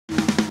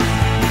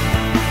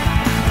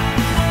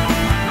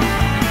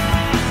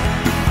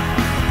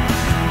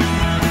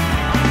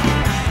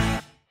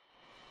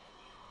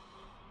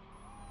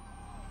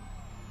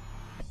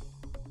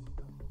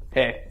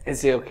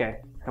it's okay,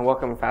 and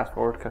welcome to Fast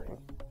Forward Cooking.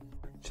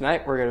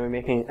 Tonight we're going to be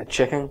making a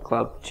chicken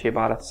club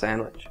ciabatta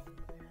sandwich.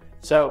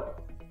 So,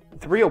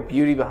 the real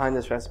beauty behind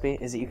this recipe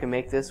is that you can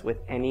make this with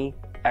any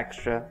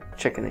extra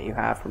chicken that you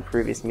have from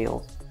previous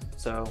meals.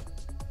 So,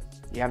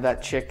 you have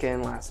that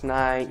chicken last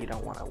night, you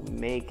don't want to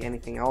make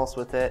anything else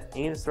with it,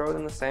 and you just throw it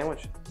in the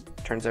sandwich.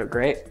 Turns out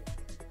great.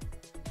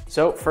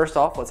 So, first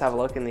off, let's have a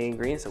look at the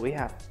ingredients that we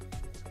have.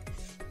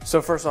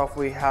 So first off,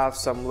 we have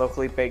some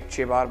locally baked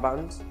ciabatta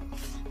buns,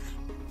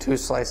 2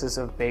 slices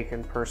of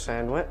bacon per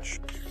sandwich,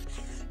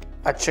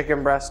 a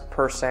chicken breast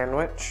per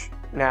sandwich.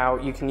 Now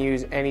you can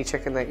use any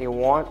chicken that you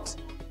want,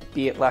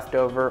 be it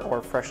leftover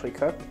or freshly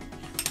cooked.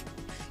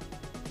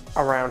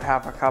 Around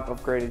half a cup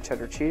of grated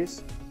cheddar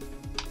cheese.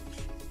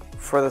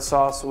 For the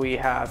sauce, we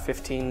have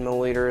 15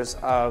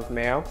 milliliters of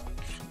mayo,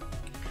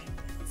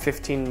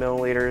 15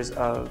 milliliters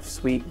of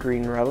sweet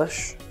green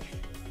relish,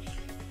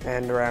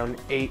 and around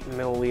 8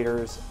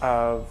 milliliters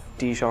of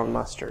Dijon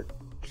mustard.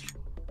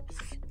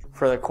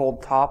 For the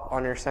cold top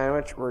on your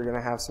sandwich, we're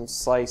gonna have some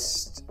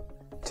sliced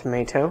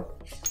tomato,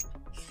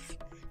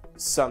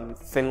 some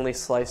thinly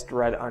sliced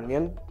red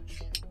onion,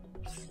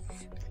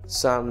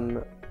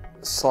 some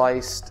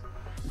sliced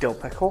dill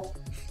pickle,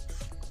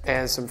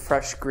 and some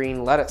fresh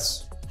green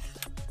lettuce.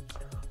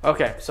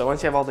 Okay, so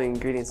once you have all the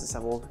ingredients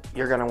assembled,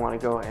 you're gonna wanna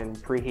go and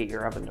preheat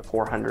your oven to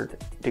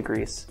 400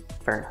 degrees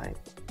Fahrenheit.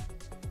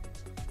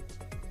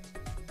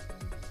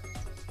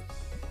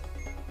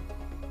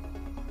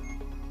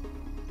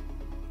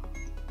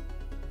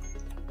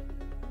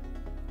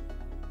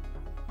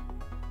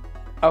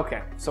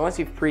 Okay, so once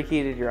you've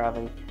preheated your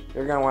oven,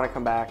 you're gonna wanna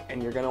come back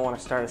and you're gonna wanna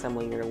start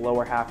assembling your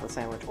lower half of the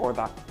sandwich, or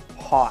the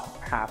hot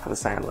half of the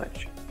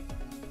sandwich.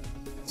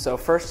 So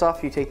first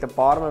off, you take the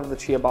bottom of the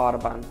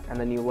ciabatta bun and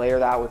then you layer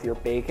that with your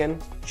bacon,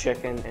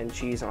 chicken, and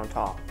cheese on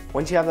top.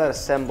 Once you have that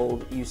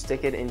assembled, you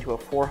stick it into a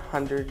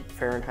 400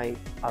 Fahrenheit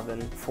oven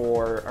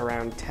for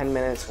around 10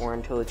 minutes or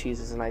until the cheese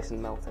is nice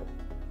and melted.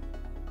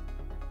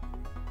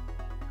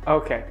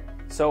 Okay,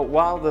 so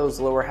while those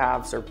lower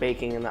halves are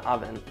baking in the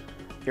oven,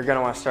 you're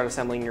gonna wanna start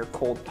assembling your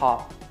cold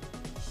top.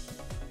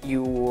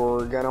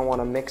 You're gonna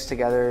wanna mix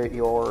together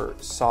your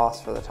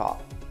sauce for the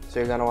top. So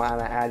you're gonna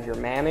wanna add your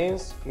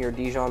mayonnaise, your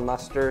Dijon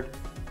mustard,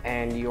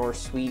 and your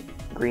sweet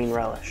green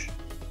relish.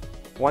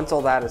 Once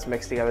all that is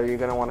mixed together, you're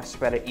gonna wanna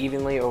spread it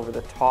evenly over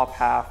the top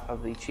half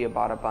of the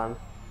ciabatta bun.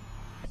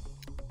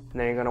 And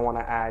then you're gonna wanna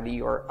add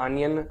your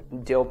onion,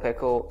 dill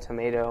pickle,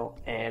 tomato,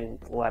 and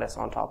lettuce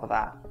on top of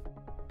that.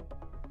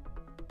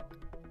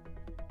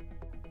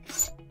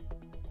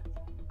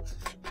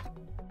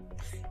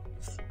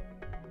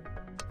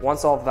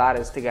 Once all of that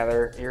is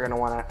together, you're gonna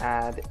wanna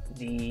add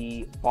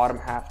the bottom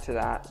half to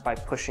that by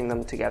pushing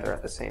them together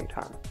at the same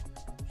time.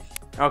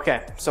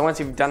 Okay, so once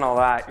you've done all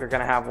that, you're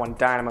gonna have one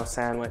dynamo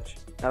sandwich.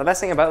 Now the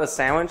best thing about this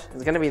sandwich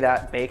is gonna be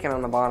that bacon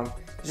on the bottom.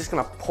 It's just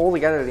gonna pull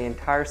together the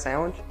entire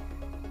sandwich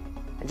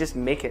and just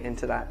make it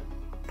into that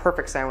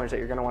perfect sandwich that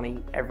you're gonna wanna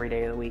eat every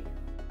day of the week.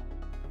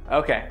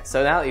 Okay,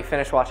 so now that you've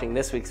finished watching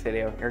this week's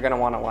video, you're gonna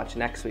wanna watch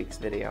next week's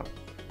video.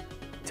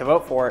 To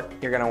vote for it,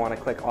 you're gonna wanna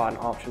click on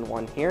option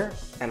 1 here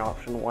and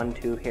option 1,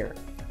 2 here.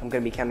 I'm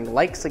gonna be counting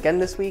likes again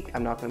this week.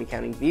 I'm not gonna be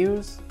counting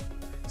views.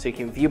 So you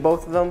can view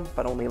both of them,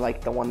 but only like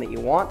the one that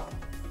you want.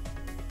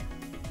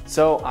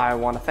 So I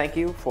wanna thank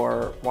you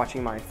for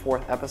watching my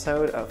 4th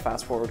episode of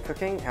Fast Forward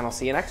Cooking, and I'll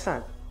see you next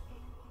time.